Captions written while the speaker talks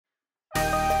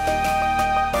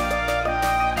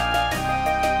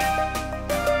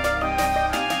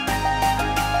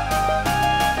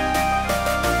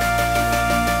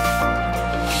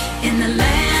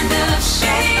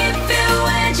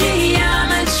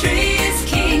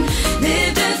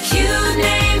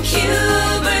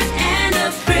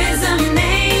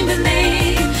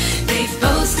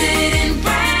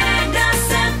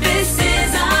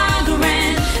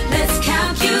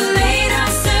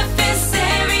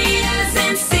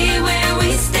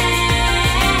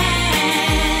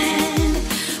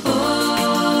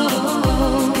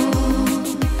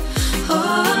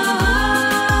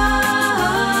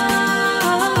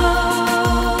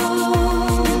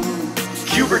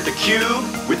measured the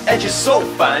cube with edges so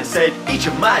fine, said each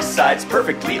of my sides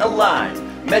perfectly aligned.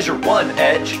 Measure one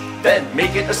edge, then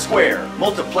make it a square.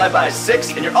 Multiply by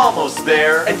 6 and you're almost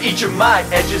there. And each of my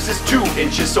edges is 2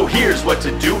 inches, so here's what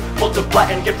to do.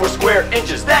 Multiply and get 4 square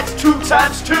inches, that's 2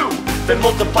 times 2. Then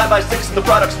multiply by 6 and the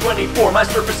product's 24. My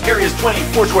surface area is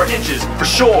 24 square inches, for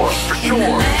sure, for sure,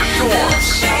 for sure.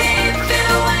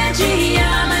 Shapeville, where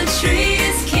geometry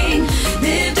is king,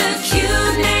 lived a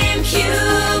cube named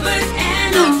Cubert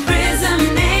and a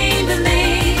prism named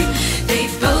Bling. They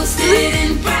boasted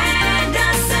and bragged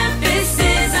our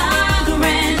surfaces are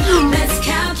grand. Let's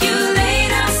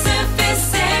calculate our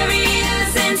surface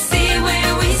areas and see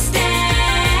where we stand.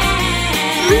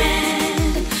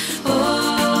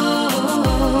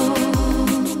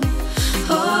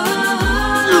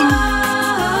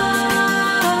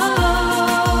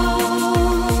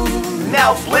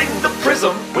 Now Bling the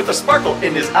Prism, with a sparkle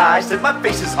in his eye, said my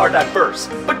faces are diverse,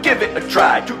 but give it a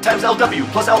try. 2 times LW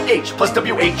plus LH plus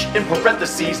WH in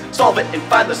parentheses. Solve it and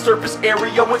find the surface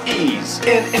area with ease.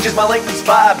 In inches my length is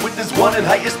 5, width is 1 and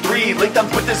height is 3. Length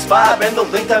times width is 5 and the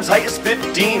length times height is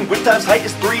 15. Width times height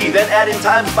is 3, then add in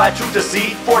times by 2 to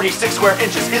see. 46 square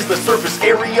inches is the surface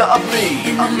area of me.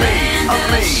 In the land of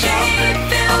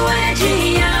Shapeville, where